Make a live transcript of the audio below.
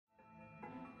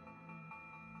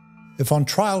If on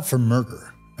trial for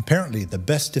murder, apparently the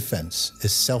best defense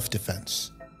is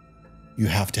self-defense. You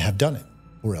have to have done it,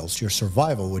 or else your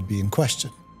survival would be in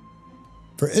question.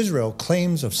 For Israel,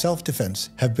 claims of self-defense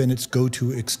have been its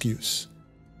go-to excuse,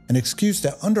 an excuse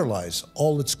that underlies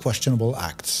all its questionable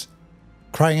acts,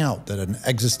 crying out that an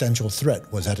existential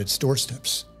threat was at its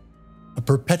doorsteps, a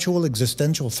perpetual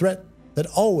existential threat that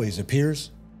always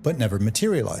appears but never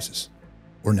materializes,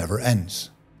 or never ends.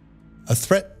 A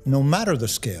threat, no matter the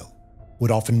scale, would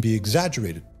often be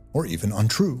exaggerated or even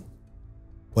untrue.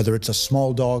 Whether it's a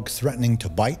small dog threatening to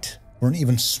bite, or an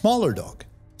even smaller dog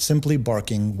simply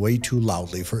barking way too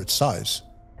loudly for its size.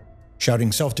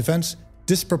 Shouting self-defense,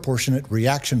 disproportionate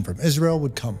reaction from Israel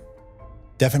would come.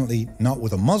 Definitely not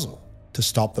with a muzzle to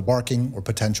stop the barking or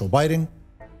potential biting,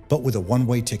 but with a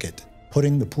one-way ticket,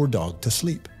 putting the poor dog to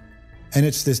sleep. And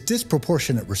it's this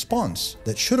disproportionate response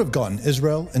that should have gotten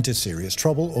Israel into serious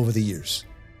trouble over the years,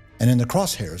 and in the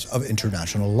crosshairs of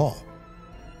international law.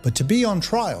 But to be on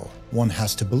trial, one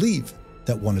has to believe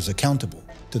that one is accountable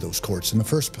to those courts in the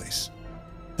first place.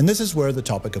 And this is where the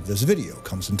topic of this video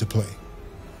comes into play.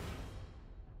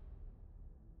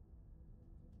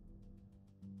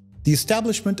 The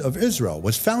establishment of Israel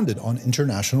was founded on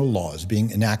international laws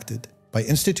being enacted by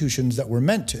institutions that were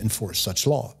meant to enforce such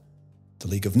law: the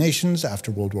League of Nations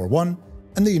after World War I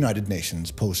and the United Nations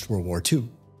post-World War II.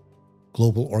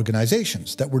 Global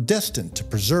organizations that were destined to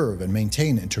preserve and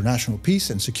maintain international peace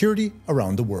and security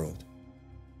around the world.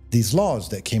 These laws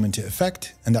that came into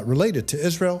effect and that related to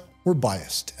Israel were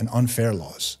biased and unfair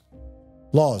laws.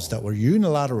 Laws that were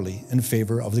unilaterally in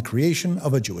favor of the creation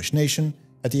of a Jewish nation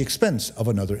at the expense of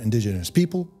another indigenous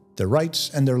people, their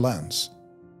rights, and their lands.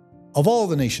 Of all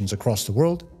the nations across the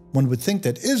world, one would think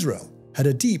that Israel had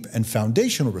a deep and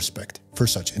foundational respect for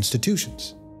such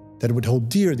institutions, that it would hold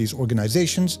dear these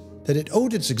organizations that it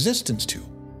owed its existence to.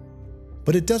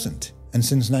 But it doesn't, and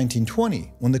since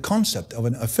 1920, when the concept of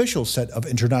an official set of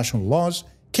international laws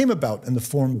came about in the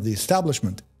form of the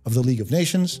establishment of the League of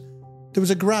Nations, there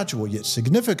was a gradual yet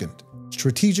significant,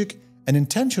 strategic, and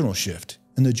intentional shift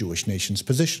in the Jewish nation's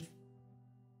position.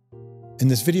 In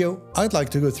this video, I'd like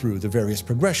to go through the various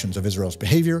progressions of Israel's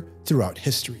behavior throughout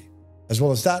history, as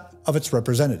well as that of its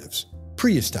representatives,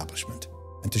 pre-establishment,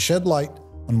 and to shed light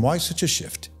on why such a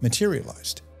shift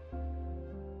materialized.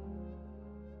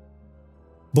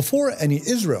 Before any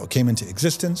Israel came into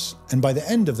existence, and by the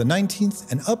end of the 19th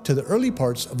and up to the early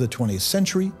parts of the 20th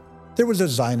century, there was a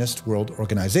Zionist world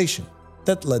organization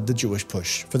that led the Jewish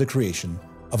push for the creation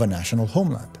of a national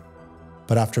homeland.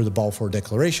 But after the Balfour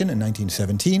Declaration in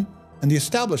 1917 and the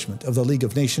establishment of the League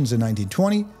of Nations in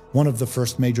 1920, one of the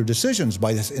first major decisions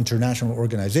by this international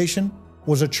organization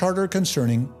was a charter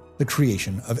concerning the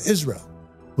creation of Israel,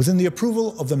 within the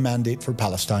approval of the Mandate for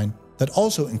Palestine that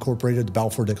also incorporated the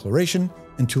Balfour Declaration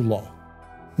into law.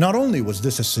 Not only was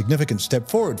this a significant step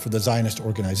forward for the Zionist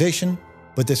organization,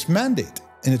 but this mandate,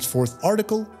 in its 4th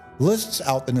article, lists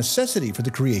out the necessity for the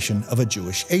creation of a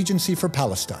Jewish agency for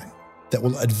Palestine that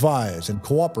will advise and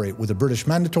cooperate with the British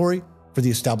mandatory for the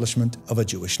establishment of a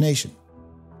Jewish nation.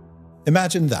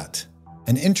 Imagine that,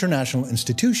 an international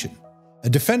institution, a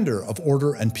defender of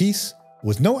order and peace,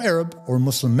 with no Arab or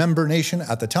Muslim member nation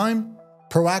at the time,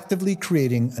 proactively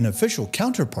creating an official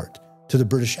counterpart to the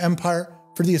British Empire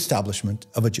for the establishment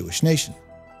of a Jewish nation,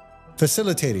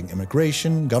 facilitating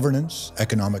immigration, governance,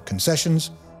 economic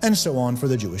concessions, and so on for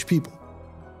the Jewish people.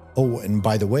 Oh, and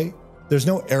by the way, there's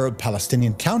no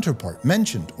Arab-Palestinian counterpart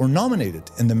mentioned or nominated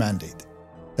in the mandate,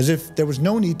 as if there was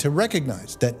no need to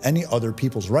recognize that any other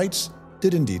people's rights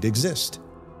did indeed exist.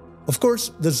 Of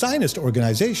course, the Zionist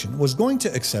organization was going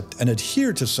to accept and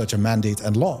adhere to such a mandate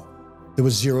and law. There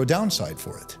was zero downside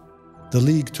for it. The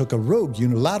League took a rogue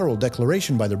unilateral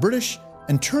declaration by the British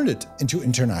and turned it into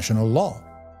international law.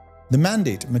 The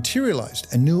mandate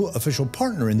materialized a new official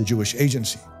partner in the Jewish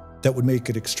agency that would make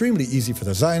it extremely easy for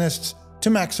the Zionists to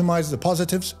maximize the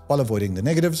positives while avoiding the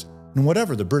negatives in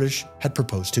whatever the British had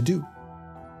proposed to do.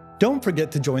 Don't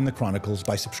forget to join the Chronicles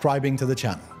by subscribing to the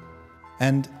channel.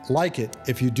 And like it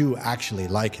if you do actually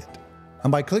like it.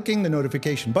 And by clicking the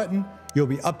notification button, you'll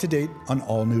be up to date on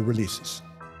all new releases.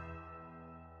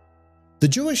 The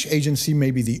Jewish Agency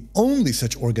may be the only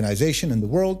such organization in the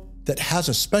world that has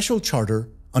a special charter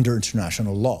under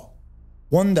international law,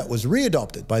 one that was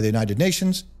readopted by the United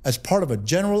Nations as part of a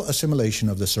general assimilation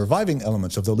of the surviving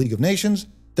elements of the League of Nations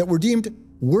that were deemed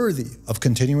worthy of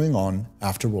continuing on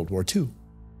after World War II.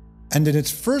 And in its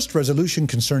first resolution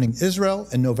concerning Israel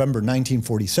in November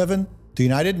 1947, the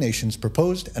United Nations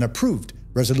proposed and approved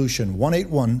Resolution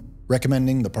 181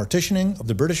 recommending the partitioning of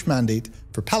the British Mandate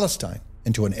for Palestine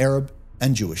into an Arab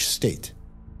and Jewish state.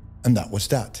 And that was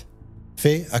that.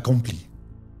 fait accompli.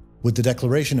 With the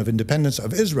Declaration of Independence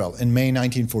of Israel in May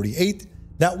 1948,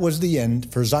 that was the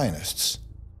end for Zionists.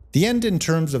 The end in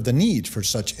terms of the need for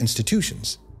such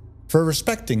institutions, for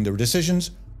respecting their decisions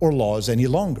or laws any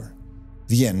longer.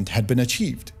 The end had been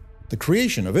achieved. The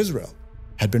creation of Israel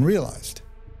had been realized.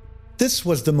 This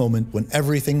was the moment when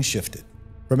everything shifted.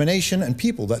 From a nation and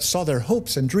people that saw their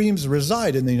hopes and dreams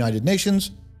reside in the United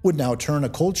Nations would now turn a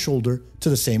cold shoulder to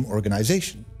the same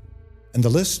organization. And the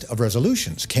list of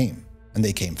resolutions came, and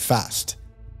they came fast,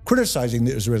 criticizing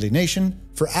the Israeli nation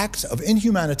for acts of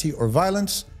inhumanity or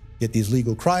violence, yet these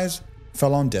legal cries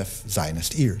fell on deaf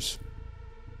Zionist ears.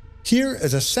 Here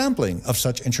is a sampling of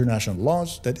such international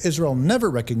laws that Israel never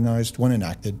recognized when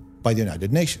enacted by the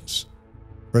United Nations.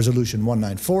 Resolution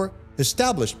 194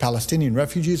 established Palestinian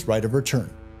refugees' right of return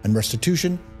and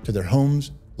restitution to their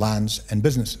homes, lands, and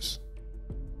businesses.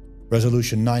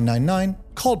 Resolution 999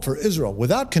 called for Israel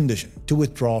without condition to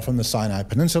withdraw from the Sinai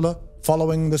Peninsula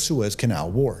following the Suez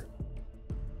Canal War.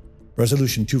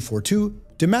 Resolution 242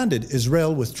 demanded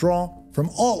Israel withdraw from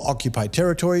all occupied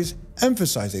territories,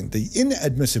 emphasizing the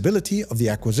inadmissibility of the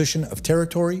acquisition of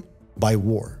territory by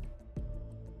war.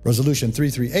 Resolution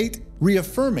 338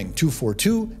 reaffirming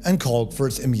 242 and called for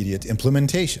its immediate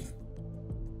implementation.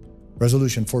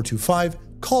 Resolution 425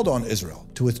 called on Israel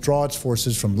to withdraw its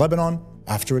forces from Lebanon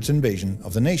after its invasion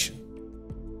of the nation.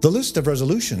 The list of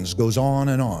resolutions goes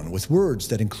on with words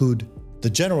that include the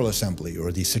General Assembly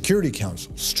or the Security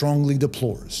Council strongly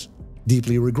deplores,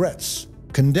 deeply regrets,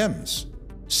 condemns,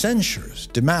 censures,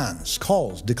 demands,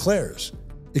 calls, declares,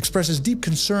 expresses deep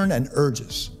concern and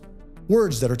urges.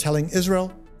 Words that are telling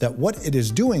Israel that what it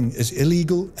is doing is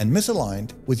illegal and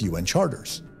misaligned with UN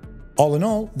charters. All in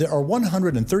all, there are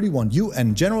 131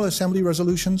 UN General Assembly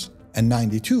resolutions and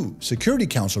 92 Security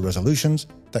Council resolutions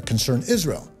that concern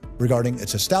Israel regarding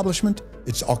its establishment,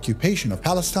 its occupation of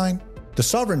Palestine, the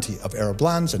sovereignty of Arab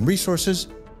lands and resources,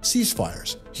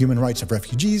 ceasefires, human rights of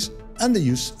refugees, and the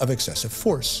use of excessive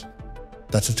force.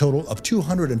 That's a total of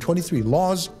 223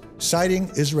 laws citing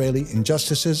Israeli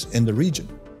injustices in the region.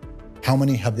 How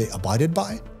many have they abided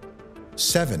by?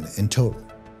 7 in total.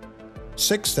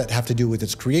 6 that have to do with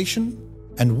its creation,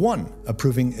 and 1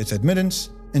 approving its admittance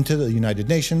into the United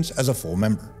Nations as a full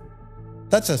member.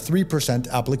 That's a 3%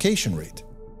 application rate.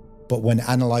 But when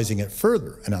analyzing it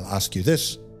further, and I'll ask you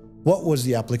this, what was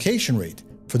the application rate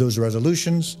for those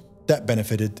resolutions that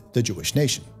benefited the Jewish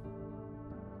nation?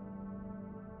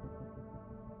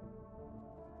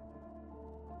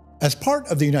 As part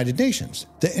of the United Nations,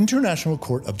 the International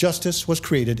Court of Justice was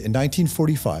created in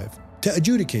 1945 to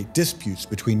adjudicate disputes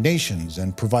between nations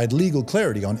and provide legal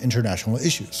clarity on international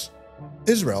issues.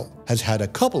 Israel has had a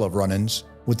couple of run-ins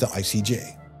with the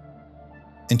ICJ.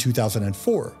 In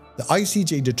 2004, the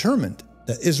ICJ determined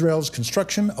that Israel's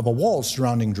construction of a wall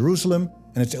surrounding Jerusalem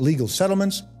and its illegal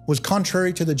settlements was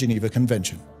contrary to the Geneva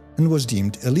Convention and was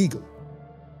deemed illegal.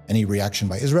 Any reaction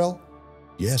by Israel?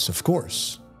 Yes, of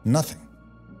course, nothing.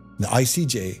 The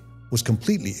ICJ was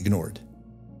completely ignored.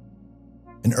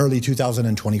 In early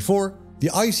 2024, the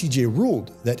ICJ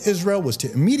ruled that Israel was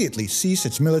to immediately cease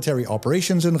its military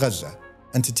operations in Gaza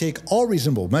and to take all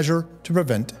reasonable measure to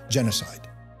prevent genocide.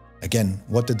 Again,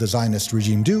 what did the Zionist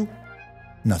regime do?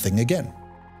 Nothing again.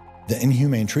 The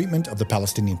inhumane treatment of the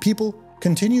Palestinian people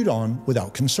continued on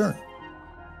without concern.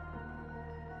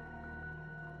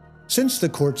 Since the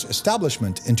court's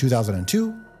establishment in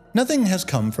 2002, nothing has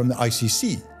come from the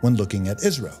ICC when looking at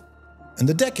Israel. In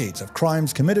the decades of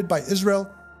crimes committed by Israel,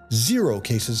 0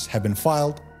 cases have been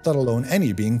filed, let alone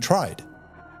any being tried.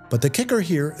 But the kicker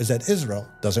here is that Israel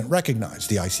doesn't recognize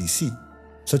the ICC.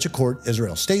 Such a court,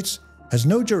 Israel states, has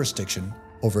no jurisdiction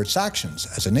over its actions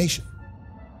as a nation.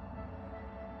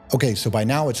 Okay, so by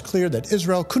now it's clear that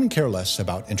Israel couldn't care less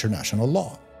about international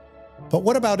law. But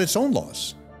what about its own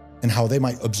laws, and how they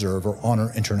might observe or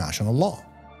honor international law?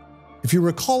 If you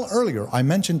recall earlier, I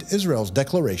mentioned Israel's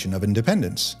Declaration of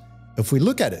Independence. If we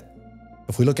look at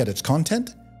its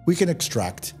content, we can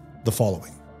extract the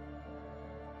following.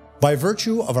 By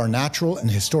virtue of our natural and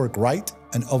historic right,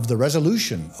 and of the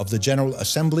resolution of the General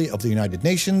Assembly of the United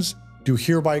Nations, do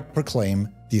hereby proclaim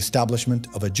the establishment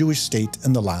of a Jewish state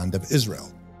in the land of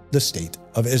Israel, the State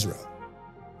of Israel.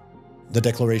 The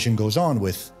declaration goes on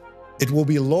with, it will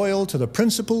be loyal to the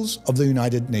principles of the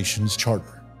United Nations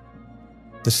Charter.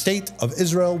 The State of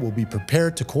Israel will be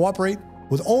prepared to cooperate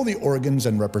with all the organs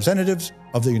and representatives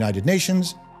of the United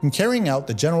Nations in carrying out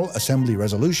the General Assembly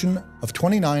Resolution of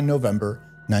 29 November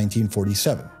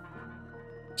 1947.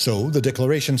 So, the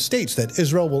declaration states that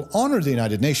Israel will honor the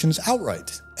United Nations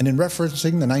outright, and in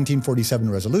referencing the 1947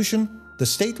 resolution, the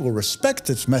state will respect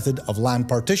its method of land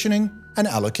partitioning and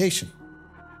allocation.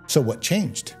 So what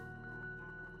changed?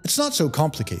 It's not so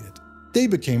complicated. They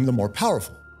became the more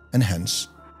powerful, and hence,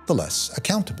 the less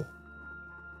accountable.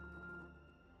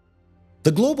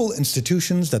 The global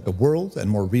institutions that the world, and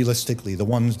more realistically the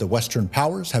ones the Western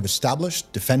powers have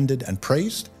established, defended, and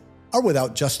praised, are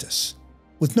without justice,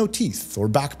 with no teeth or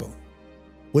backbone.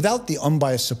 Without the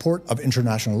unbiased support of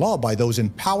international law by those in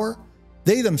power,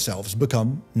 they themselves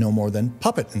become no more than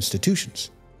puppet institutions,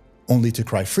 only to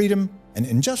cry freedom and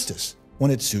injustice when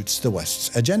it suits the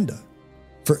West's agenda.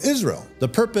 For Israel, the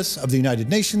purpose of the United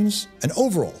Nations, and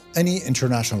overall any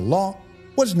international law,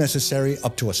 was necessary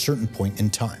up to a certain point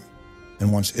in time.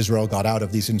 And once Israel got out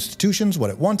of these institutions what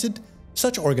it wanted,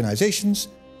 such organizations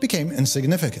became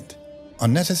insignificant,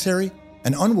 unnecessary,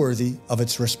 and unworthy of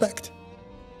its respect.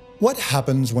 What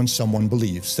happens when someone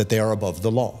believes that they are above the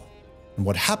law? And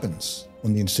what happens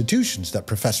when the institutions that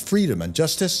profess freedom and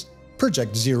justice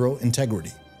project zero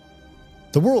integrity?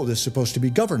 The world is supposed to be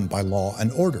governed by law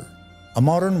and order, a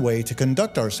modern way to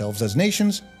conduct ourselves as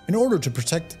nations in order to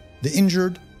protect the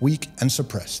injured, weak, and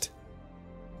suppressed.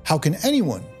 How can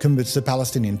anyone convince the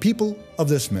Palestinian people of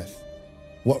this myth?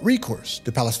 What recourse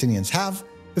do Palestinians have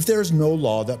if there is no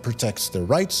law that protects their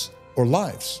rights or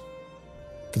lives?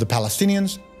 For the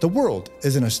Palestinians, the world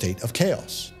is in a state of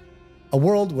chaos, a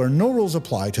world where no rules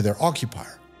apply to their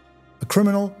occupier, a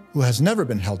criminal who has never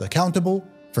been held accountable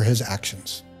for his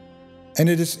actions. And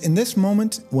it is in this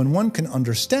moment when one can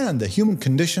understand the human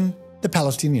condition the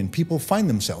Palestinian people find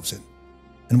themselves in,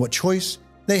 and what choice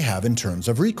they have in terms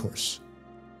of recourse.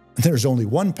 There is only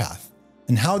one path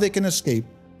in how they can escape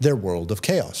their world of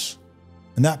chaos,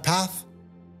 and that path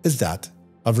is that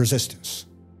of resistance.